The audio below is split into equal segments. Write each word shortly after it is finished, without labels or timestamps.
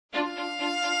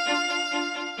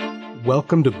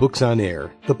Welcome to Books on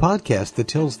Air, the podcast that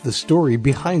tells the story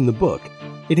behind the book.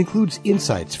 It includes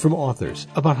insights from authors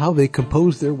about how they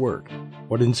compose their work,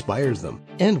 what inspires them,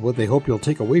 and what they hope you'll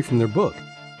take away from their book.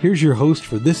 Here's your host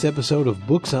for this episode of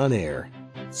Books on Air,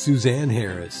 Suzanne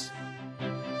Harris.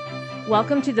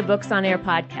 Welcome to the Books on Air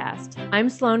podcast. I'm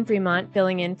Sloan Fremont,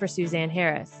 filling in for Suzanne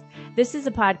Harris. This is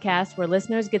a podcast where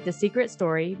listeners get the secret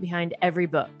story behind every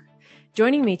book.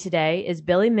 Joining me today is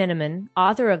Billy Miniman,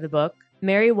 author of the book,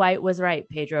 Mary White Was Right,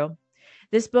 Pedro.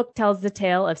 This book tells the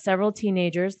tale of several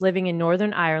teenagers living in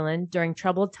Northern Ireland during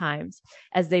troubled times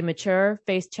as they mature,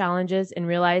 face challenges, and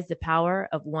realize the power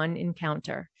of one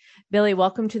encounter. Billy,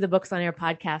 welcome to the Books on Air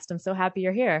podcast. I'm so happy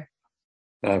you're here.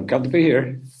 I'm glad to be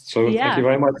here. So Thank you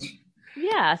very much.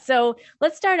 Yeah. So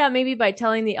let's start out maybe by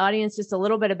telling the audience just a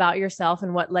little bit about yourself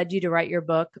and what led you to write your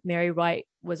book, Mary White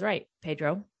Was Right,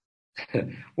 Pedro.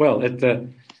 Well,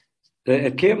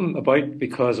 it came about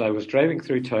because I was driving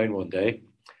through town one day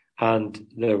and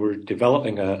they were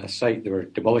developing a site. They were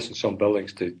demolishing some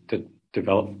buildings to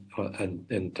develop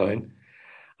in town.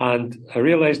 And I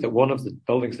realized that one of the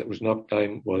buildings that was knocked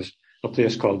down was a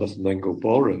place called the Flamingo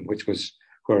Ballroom, which was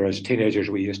where as teenagers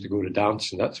we used to go to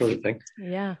dance and that sort of thing.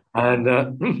 Yeah.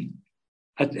 And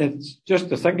it's just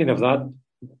the thinking of that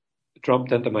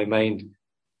dropped into my mind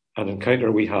an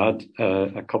encounter we had,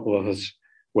 a couple of us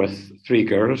with three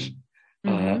girls,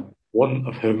 one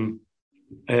of whom,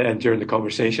 and during the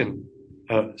conversation,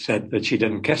 said that she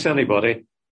didn't kiss anybody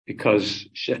because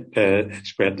it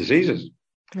spread diseases.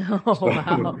 Oh, so,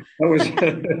 wow.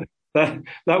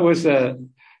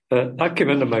 That came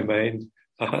into my mind.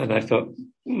 And I thought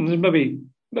maybe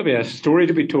a story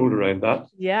to be told around that.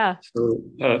 Yeah. So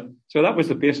that was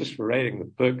the basis for writing the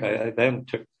book. I then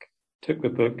took the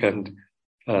book and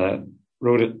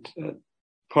wrote it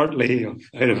partly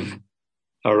out of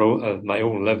my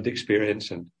own lived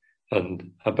experience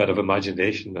and a bit of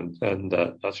imagination and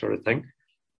that sort of thing.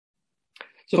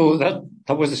 So that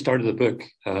was the start of the book.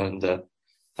 And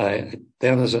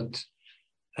then as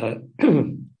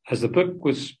the book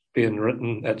was being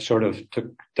written, it sort of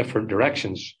took different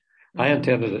directions. I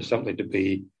intended it simply to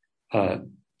be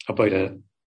about a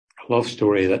love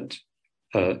story that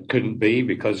couldn't be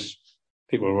because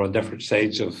people were on different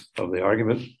sides of the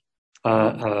argument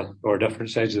or different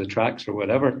sides of the tracks or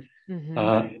whatever.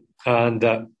 And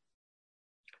that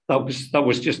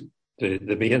was just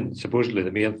supposedly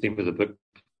the main theme of the book.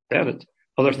 Then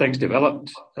other things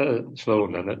developed,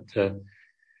 Sloan, and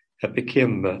it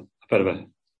became a bit of a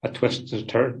twists and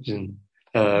turns, and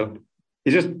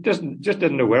you just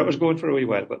didn't know where it was going for a wee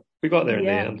while, but we got there in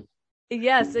the end.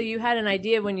 Yeah, so you had an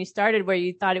idea when you started where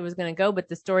you thought it was going to go, but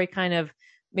the story kind of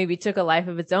maybe took a life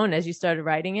of its own as you started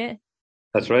writing it.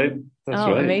 That's right. That's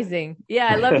right. Amazing. Yeah,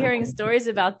 I love hearing stories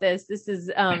about this. This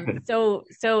is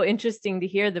so interesting to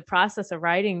hear the process of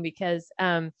writing because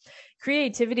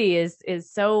creativity is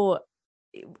so,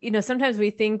 sometimes we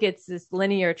think it's this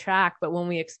linear track, but when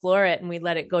we explore it and we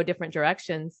let it go different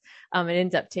directions, it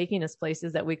ends up taking us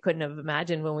places that we couldn't have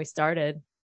imagined when we started.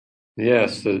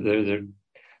 Yes, there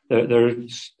are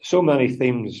so many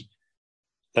themes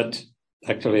that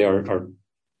actually are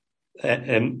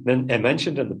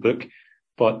mentioned in the book,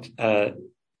 but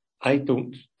I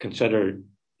don't consider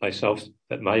myself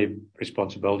that my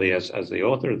responsibility as the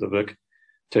author of the book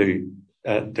to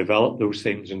develop those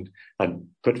themes and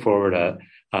put forward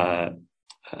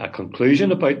a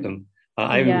conclusion about them.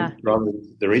 I would rather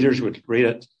the readers would read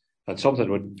it and something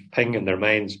would ping in their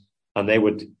minds and they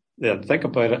would think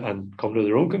about it and come to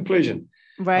their own conclusion.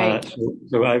 Right.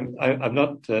 So I'm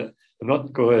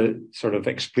not going sort of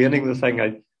explaining the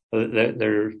thing.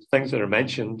 There are things that are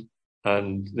mentioned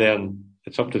and then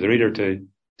it's up to the reader to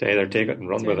either take it and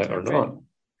run with it or not.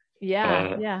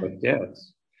 Yeah.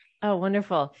 Yes. Oh,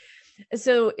 wonderful.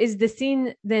 So is the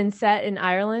scene then set in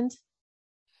Ireland?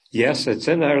 Yes, it's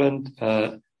in Ireland.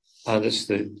 And it's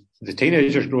the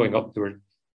teenagers growing up. They were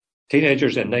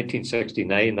teenagers in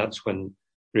 1969. That's when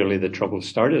really the trouble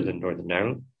started in Northern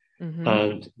Ireland.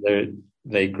 And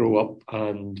they grew up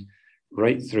and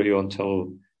right through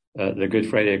until the Good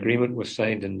Friday Agreement was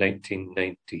signed in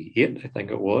 1998, I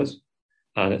think it was.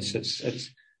 And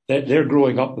they're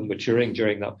growing up and maturing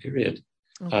during that period.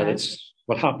 Okay. And it's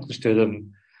what happens to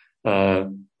them.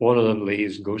 One of them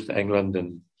leaves and goes to England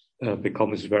and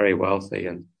becomes very wealthy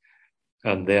and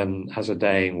then has a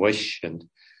dying wish, and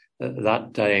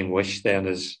that dying wish then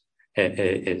is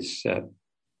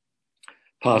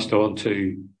passed on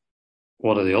to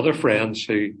one of the other friends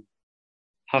who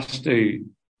has to,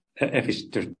 if he's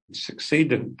to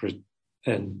succeed in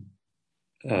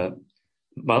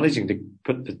managing to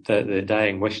put the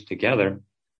dying wish together,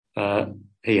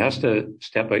 he has to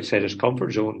step outside his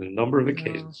comfort zone on a number of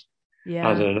occasions, Yeah.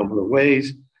 and in a number of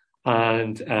ways.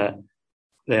 And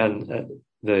then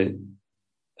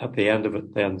at the end of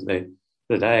it, then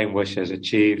the dying wish is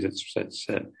achieved.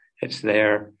 It's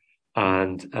there,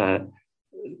 and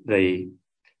the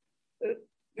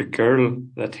girl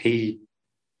that he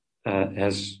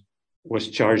was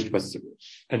charged with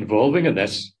involving in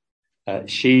this,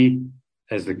 she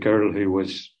is the girl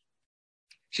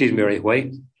she's Mary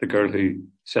White, the girl who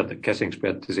said that kissing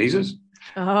spread diseases.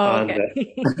 Oh,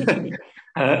 okay.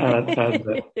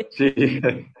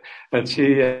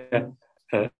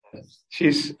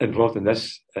 She's involved in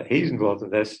this. He's involved in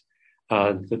this,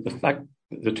 and the fact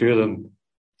that the two of them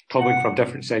coming from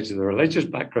different sides of the religious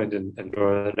background in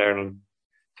Northern Ireland,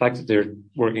 the fact that they're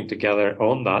working together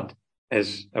on that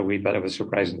is a wee bit of a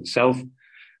surprise in itself.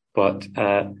 But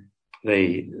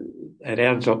it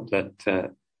ends up that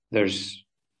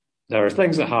there are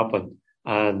things that happen,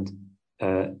 and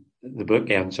the book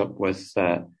ends up with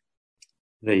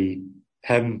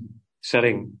him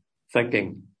sitting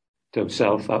thinking to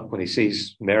himself that when he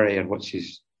sees Mary and what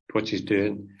she's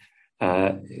doing,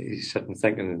 he's sitting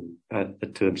thinking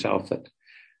to himself that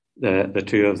the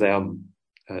two of them,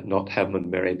 not him and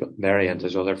Mary, but Mary and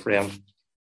his other friend,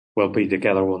 will be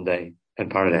together one day in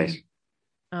paradise.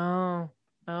 Oh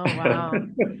wow!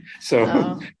 So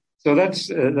that's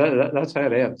how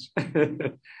it ends.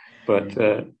 But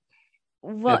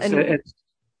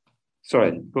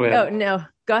sorry, go ahead. Oh no,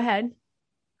 go ahead.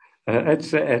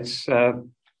 It's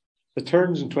the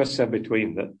turns and twists in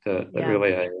between that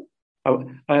really I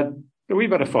had a wee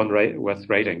bit of fun with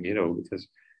writing, because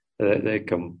they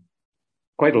come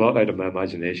quite a lot out of my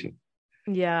imagination.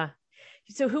 Yeah.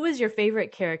 So who was your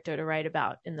favorite character to write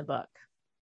about in the book?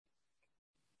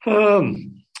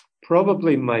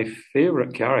 Probably my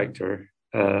favorite character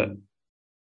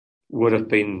would have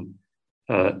been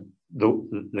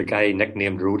the guy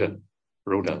nicknamed Rodan.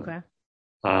 Okay.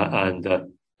 And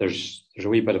there's a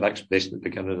wee bit of explanation at the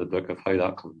beginning of the book of how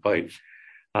that comes about.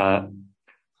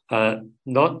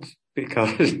 Not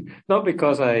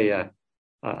because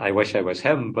I wish I was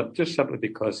him, but just simply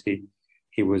because he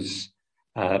was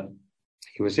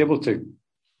able to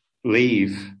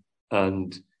leave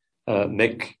and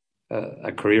make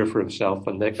a career for himself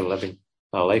and make a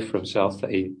life for himself that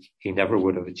he never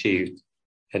would have achieved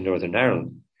in Northern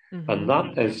Ireland. Mm-hmm. And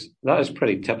that is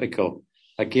pretty typical.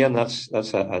 Again, that's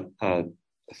a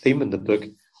theme in the book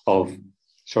of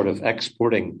sort of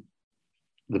exporting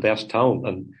the best talent.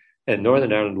 And in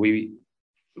Northern Ireland, we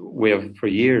have for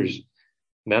years,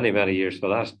 many years, for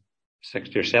the last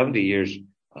 60 or 70 years,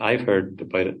 I've heard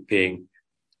about it being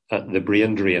the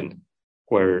brain drain,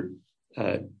 where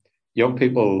young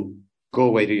people go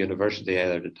away to university,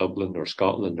 either to Dublin or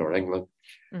Scotland or England,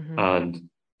 mm-hmm. and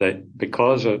that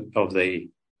because of the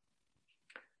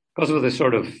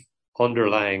sort of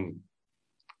underlying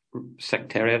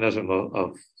sectarianism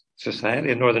of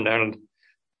society in Northern Ireland,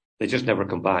 they just never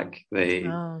come back. They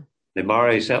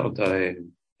marry, settle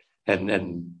down,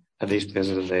 and these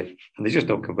places, and they just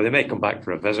don't come. But they may come back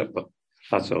for a visit, but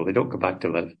that's all. They don't come back to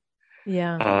live.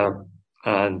 Yeah.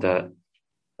 And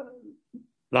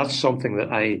that's something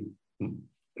that I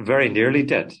very nearly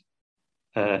did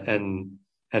in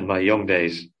my young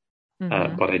days,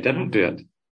 mm-hmm. But I didn't do it.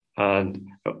 And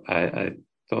I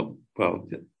thought, well,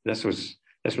 this was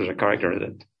a character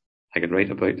that I could write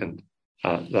about, and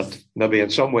that maybe in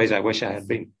some ways I wish I had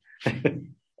been.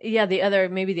 Yeah, the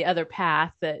other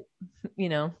path that,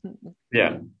 Yeah.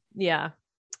 Yeah.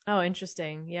 Oh,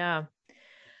 interesting. Yeah.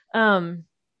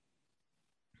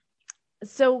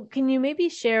 So can you maybe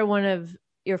share one of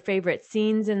your favorite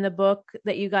scenes in the book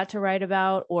that you got to write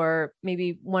about, or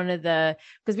maybe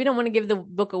because we don't want to give the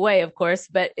book away, of course,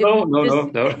 but no. We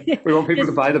want people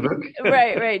to buy the book.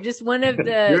 Right. Just one of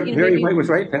the. Mary White was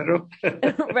right, Pedro.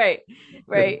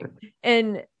 Right.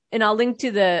 And I'll link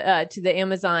to the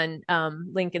Amazon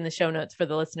link in the show notes for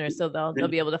the listeners, so they'll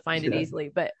be able to find it easily.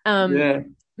 But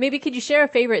maybe could you share a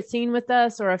favorite scene with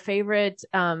us, or a favorite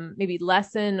maybe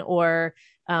lesson or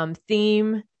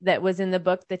theme that was in the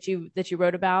book that you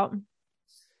wrote about?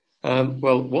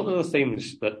 Well, one of the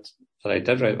themes that I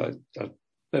did write about, I'll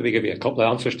maybe give you a couple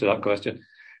of answers to that question.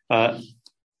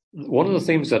 One of the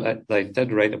themes that I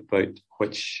did write about,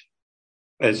 which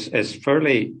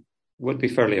would be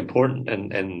fairly important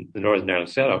in the Northern Ireland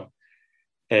setup,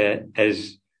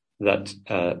 is that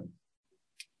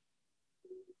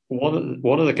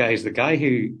one of the guys, the guy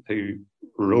who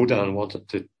Rodan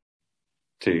wanted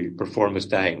to perform his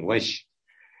dying wish,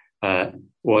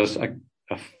 was a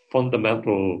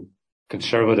fundamental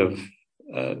conservative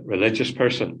religious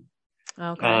person.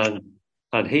 Okay.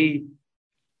 And he,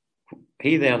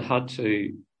 he then had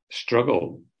to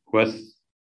struggle with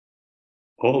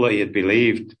all that he had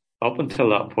believed up until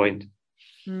that point,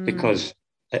 because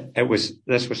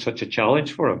this was such a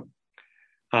challenge for him.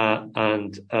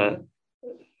 And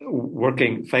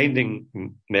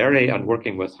finding Mary and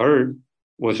working with her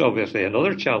was obviously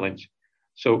another challenge.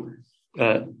 So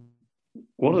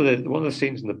one of the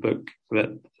scenes in the book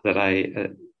that I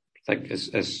think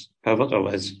is pivotal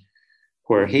is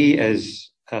where he is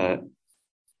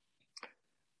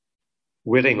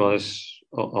waiting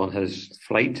on his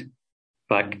flight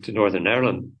back to Northern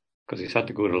Ireland, because he's had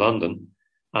to go to London,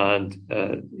 and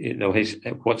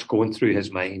what's going through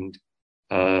his mind,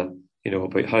 about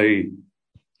how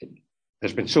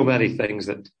there's been so many things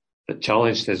that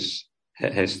challenged his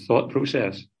thought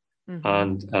process,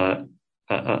 and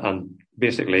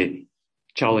basically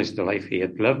challenged the life he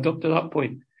had lived up to that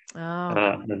point.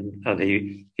 And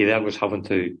he then was having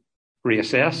to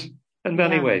reassess in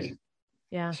many ways.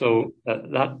 Yeah. So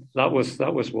that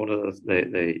was one of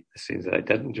the scenes that I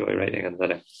did enjoy writing, and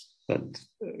that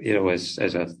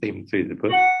is a theme through the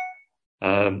book.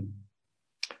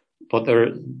 But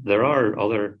there are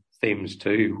other themes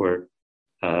too, where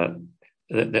at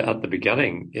the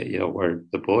beginning, where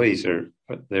the boys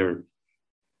they're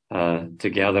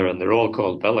together, and they're all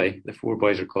called Billy. The 4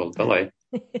 boys are called Billy.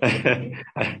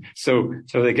 So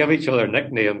they give each other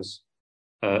nicknames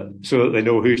so that they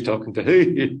know who's talking to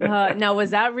who. Now,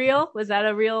 was that real? Was that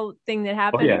a real thing that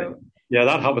happened? Oh, yeah. Yeah,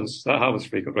 that happens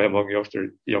frequently among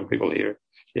young people here.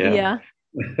 Yeah.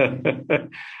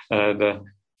 And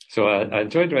so I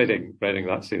enjoyed writing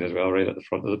that scene as well, right at the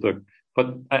front of the book.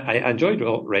 But I enjoyed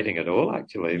writing it all,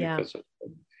 actually, because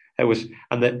it was,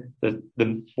 and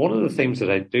the one of the things that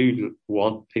I do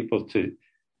want people to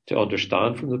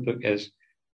understand from the book is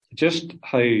just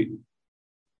how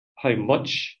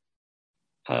much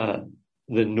the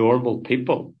normal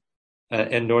people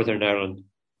in Northern Ireland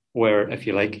were, if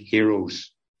you like,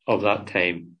 heroes of that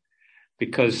time.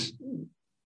 Because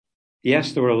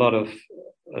yes, there were an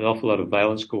awful lot of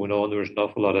violence going on. There was an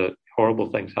awful lot of horrible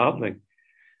things happening.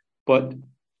 But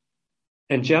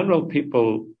in general,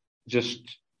 people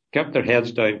just kept their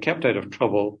heads down, kept out of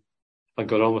trouble, and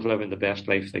got on with living the best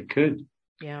life they could.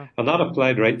 Yeah. And that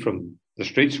applied right from the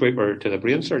street sweeper to the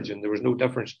brain surgeon. There was no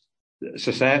difference.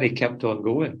 Society kept on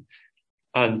going.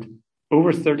 And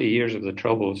over 30 years of the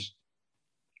Troubles,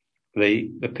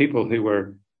 the people who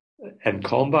were in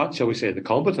combat, shall we say, the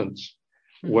combatants,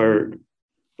 were,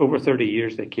 over 30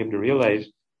 years, they came to realize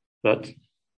that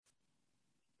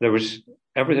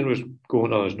everything was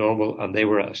going on as normal, and they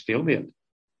were at a stalemate.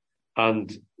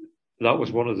 And that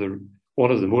was one of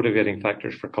the motivating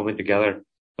factors for coming together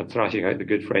and thrashing out the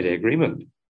Good Friday Agreement.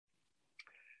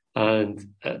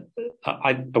 And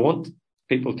I want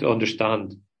people to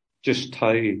understand just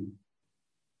how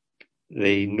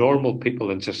the normal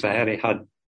people in society had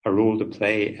a role to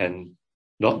play in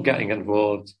not getting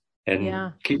involved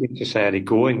in keeping society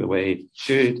going the way it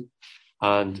should,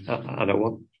 and I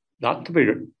want that to be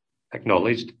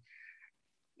acknowledged.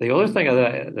 The other thing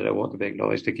that I want to be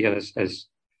acknowledged again is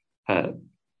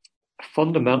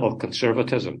fundamental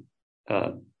conservatism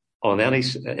in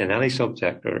any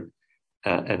subject or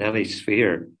in any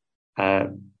sphere,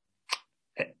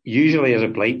 usually as a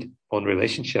blight on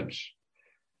relationships,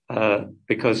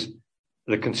 because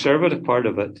the conservative part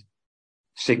of it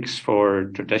seeks for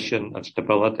tradition and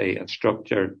stability and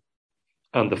structure,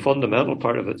 and the fundamental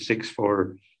part of it seeks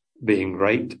for being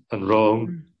right and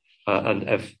wrong. And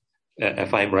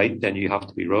if I'm right, then you have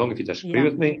to be wrong if you disagree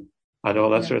with me, and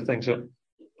all that sort of thing. So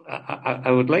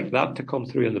I would like that to come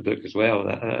through in the book as well,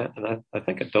 and I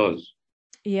think it does.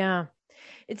 Yeah,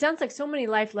 it sounds like so many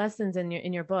life lessons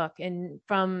in your book, and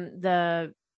from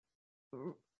the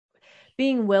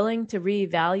being willing to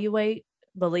reevaluate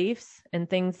beliefs and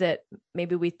things that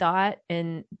maybe we thought,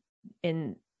 and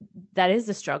that is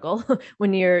a struggle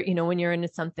when you're into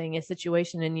a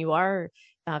situation and you are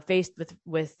faced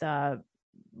with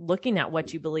looking at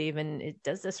what you believe, and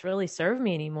does this really serve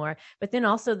me anymore? But then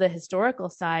also the historical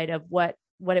side of what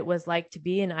it was like to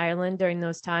be in Ireland during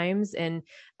those times, and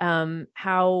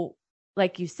how,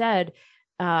 like you said,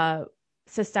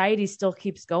 society still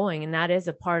keeps going, and that is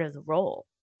a part of the role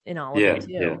in all of it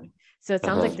too. Yeah. So it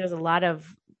sounds like there's a lot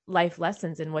of life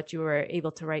lessons in what you were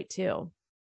able to write too.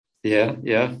 Yeah.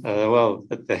 Well,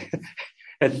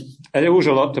 it owes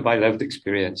a lot to my lived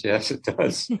experience. Yes, it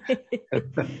does.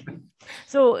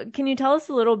 So can you tell us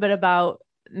a little bit about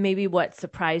maybe what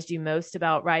surprised you most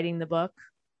about writing the book?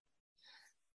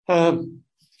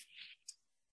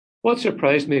 What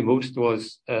surprised me most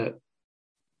was I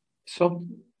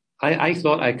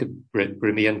thought I could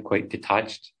remain quite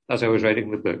detached as I was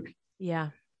writing the book. Yeah.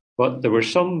 But there were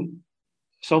some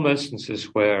instances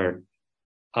where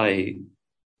I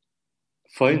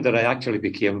found that I actually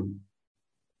became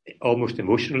almost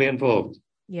emotionally involved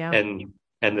in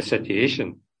the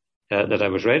situation that I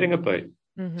was writing about.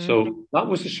 Mm-hmm. So that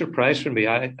was a surprise for me.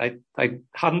 I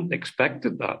hadn't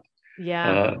expected that.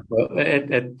 Yeah.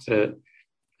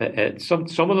 But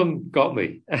some of them got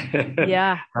me.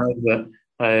 Yeah. And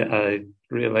I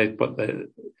realized,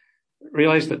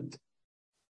 that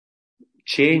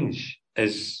change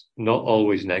is not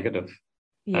always negative.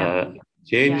 Yeah.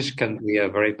 Change can be a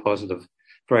very positive,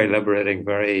 very liberating,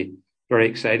 very, very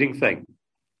exciting thing.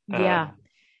 Yeah.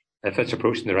 If it's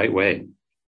approached in the right way.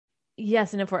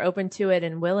 Yes. And if we're open to it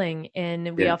and willing,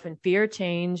 and we often fear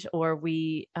change, or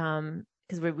we,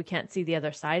 because we can't see the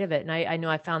other side of it. And I know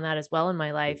I found that as well in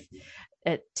my life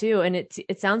too. And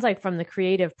it sounds like from the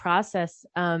creative process,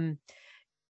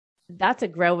 that's a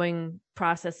growing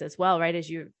process as well, right? As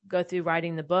you go through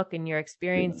writing the book and you're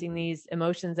experiencing these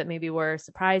emotions that maybe were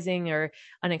surprising or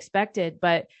unexpected.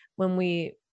 But when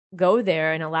we go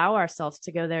there and allow ourselves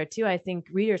to go there too, I think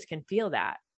readers can feel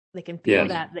that. They can feel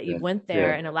that you went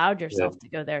there and allowed yourself to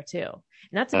go there too.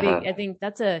 And that's a big, I think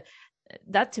that to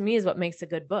me is what makes a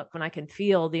good book, when I can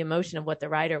feel the emotion of what the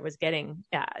writer was getting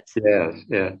at. Yeah.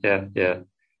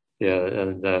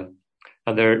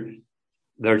 And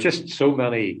there are just so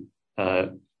many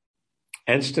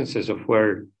instances of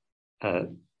where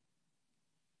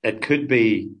it could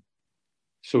be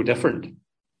so different.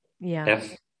 Yeah.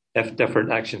 If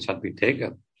different actions had been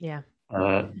taken. Yeah.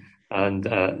 And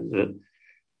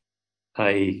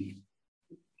I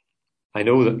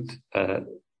know that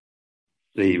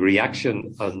the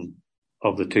reaction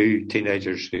of the two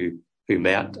teenagers who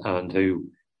met and who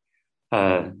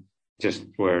just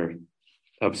were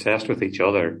obsessed with each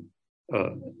other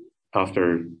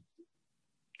after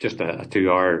just a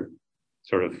 2-hour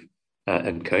sort of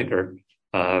encounter.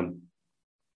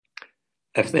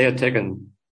 If they had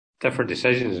taken different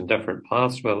decisions and different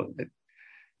paths, well,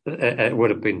 it would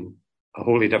have been a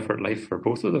wholly different life for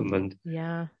both of them, and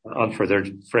for their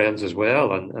friends as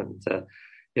well. And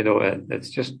it's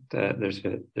just there's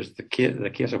the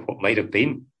case of what might have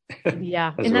been.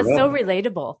 Yeah, and that's so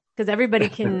relatable, because everybody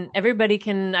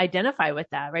can identify with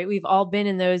that, right? We've all been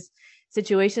in those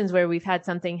situations where we've had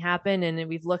something happen and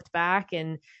we've looked back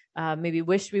and maybe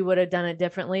wished we would have done it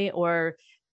differently, or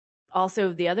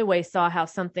also the other way, saw how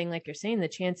something, like you're saying, the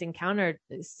chance encounter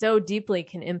so deeply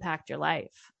can impact your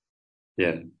life.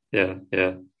 Yeah.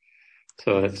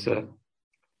 So it's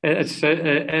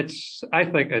I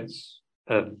think it's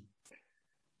an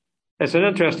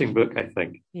interesting book, I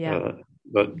think. Yeah.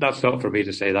 But that's not for me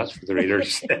to say. That's for the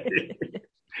readers.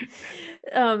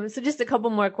 So just a couple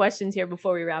more questions here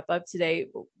before we wrap up today.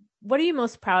 What are you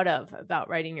most proud of about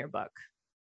writing your book?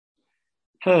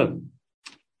 I'm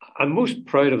most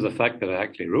proud of the fact that I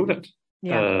actually wrote it.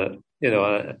 Yeah.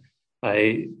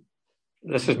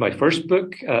 This is my first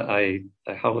book. I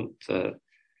haven't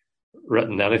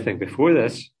written anything before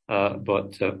this,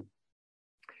 but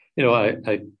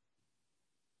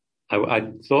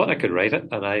I thought I could write it,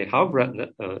 and I have written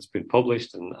it, and it's been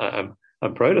published, and I'm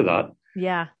proud of that.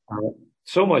 Yeah.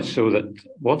 So much so that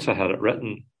once I had it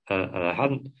written,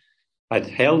 and I'd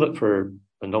held it for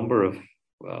a number of,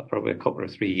 probably a couple or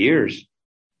 3 years,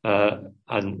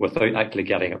 and without actually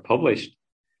getting it published.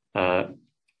 And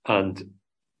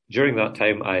during that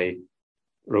time, I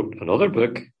wrote another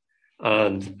book,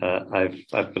 and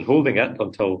I've been holding it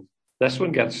until this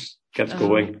one gets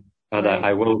going, and right.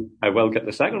 I will get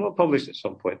the second one published at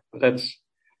some point. But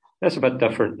that's a bit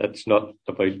different. It's not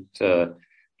about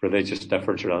religious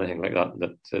difference or anything like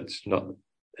that. It's not.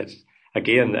 It's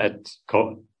again, it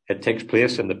takes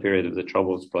place in the period of the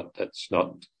Troubles, but it's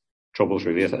not Troubles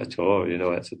related at all.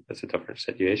 It's a different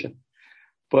situation.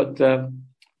 But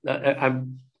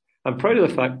I'm proud of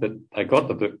the fact that I got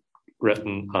the book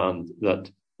written, and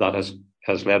that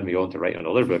has led me on to write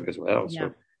another book as well. Yeah.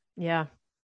 So. Yeah.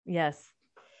 Yes.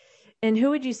 And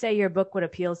who would you say your book would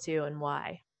appeal to, and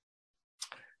why?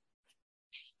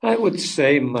 I would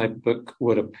say my book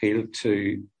would appeal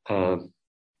to, I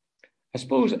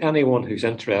suppose, anyone who's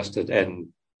interested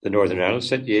in the Northern Ireland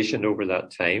situation over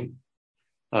that time.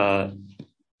 And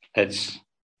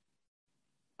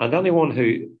anyone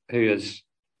who is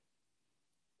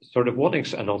sort of wanting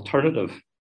an alternative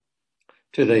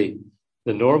to the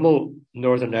normal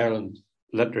Northern Ireland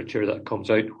literature that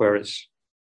comes out, where it's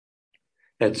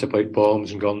about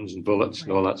bombs and guns and bullets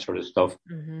and all that sort of stuff.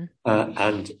 Mm-hmm.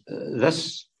 And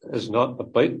this is not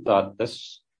about that.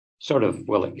 This sort of,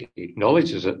 it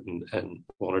acknowledges it in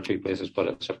one or two places, but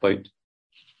it's about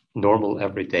normal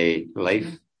everyday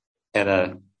life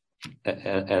in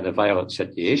in a violent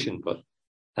situation, but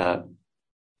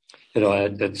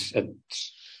it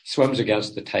swims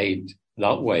against the tide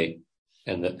that way,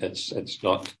 and that it's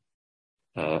not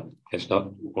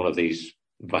one of these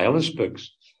violence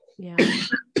books. Yeah.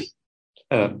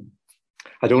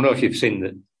 I don't know if you've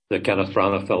seen the Kenneth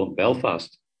Branagh film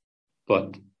Belfast,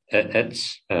 but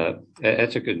it's a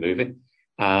good movie,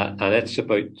 and it's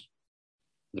about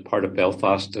the part of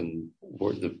Belfast and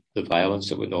the violence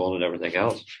that went on and everything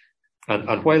else.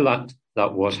 And while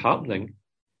that was happening,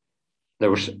 there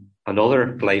was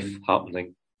another life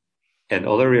happening in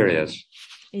other areas,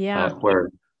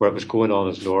 where it was going on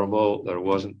as normal. There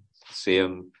wasn't the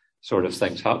same sort of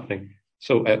things happening.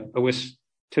 So it was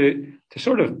to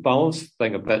sort of balance the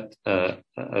thing a bit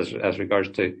as regards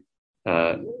to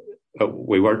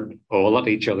we weren't all at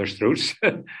each other's throats,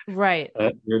 right?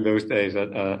 In those days,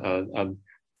 and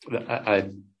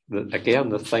again,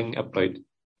 the thing about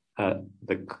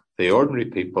the ordinary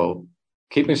people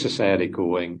keeping society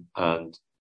going and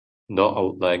not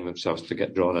allowing themselves to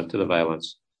get drawn into the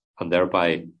violence, and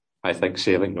thereby, I think,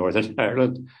 saving Northern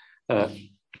Ireland. And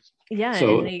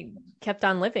they kept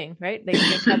on living, right? They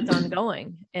kept on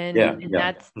going, and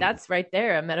that's right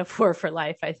there a metaphor for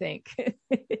life, I think.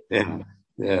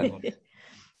 Yeah.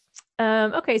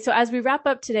 Okay, so as we wrap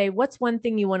up today, what's one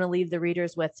thing you want to leave the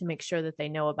readers with to make sure that they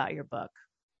know about your book?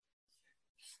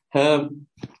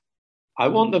 I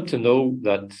want them to know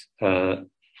that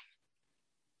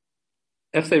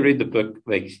if they read the book,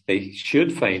 they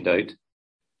should find out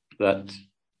that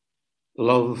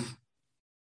love,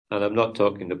 and I'm not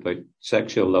talking about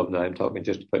sexual love now, I'm talking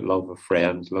just about love of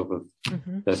friends, love of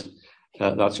this,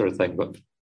 that sort of thing. But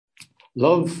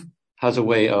love has a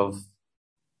way of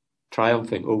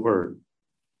triumphing over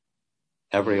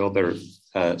every other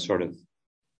sort of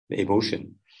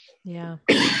emotion,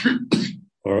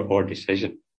 or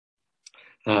decision,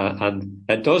 and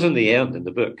it does in the end in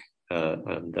the book,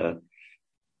 and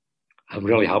I'm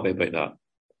really happy about that.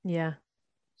 Yeah,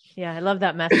 I love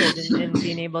that message, and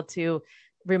being able to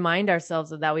remind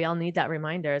ourselves of that. We all need that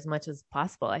reminder as much as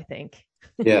possible, I think.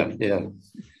 Yeah.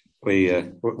 We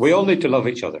all need to love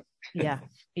each other.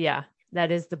 Yeah. That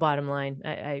is the bottom line.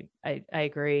 I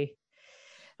agree.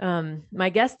 My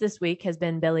guest this week has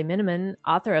been Billy Miniman,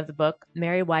 author of the book,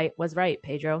 Mary White Was Right,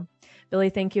 Pedro. Billy,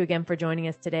 thank you again for joining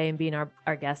us today and being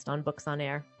our guest on Books on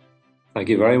Air. Thank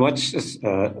you very much,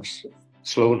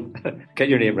 Sloan. Get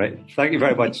your name right. Thank you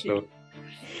very much, Sloan.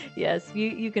 Yes,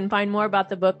 you can find more about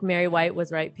the book, Mary White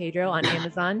Was Right, Pedro, on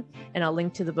Amazon, and I'll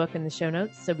link to the book in the show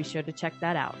notes, so be sure to check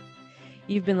that out.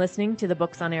 You've been listening to the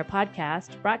Books on Air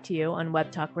podcast, brought to you on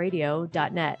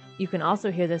webtalkradio.net. You can also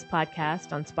hear this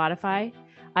podcast on Spotify,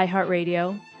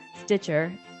 iHeartRadio,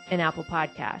 Stitcher, and Apple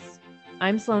Podcasts.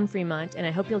 I'm Sloan Fremont, and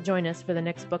I hope you'll join us for the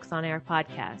next Books on Air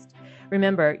podcast.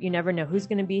 Remember, you never know who's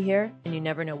going to be here, and you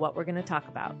never know what we're going to talk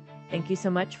about. Thank you so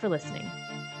much for listening.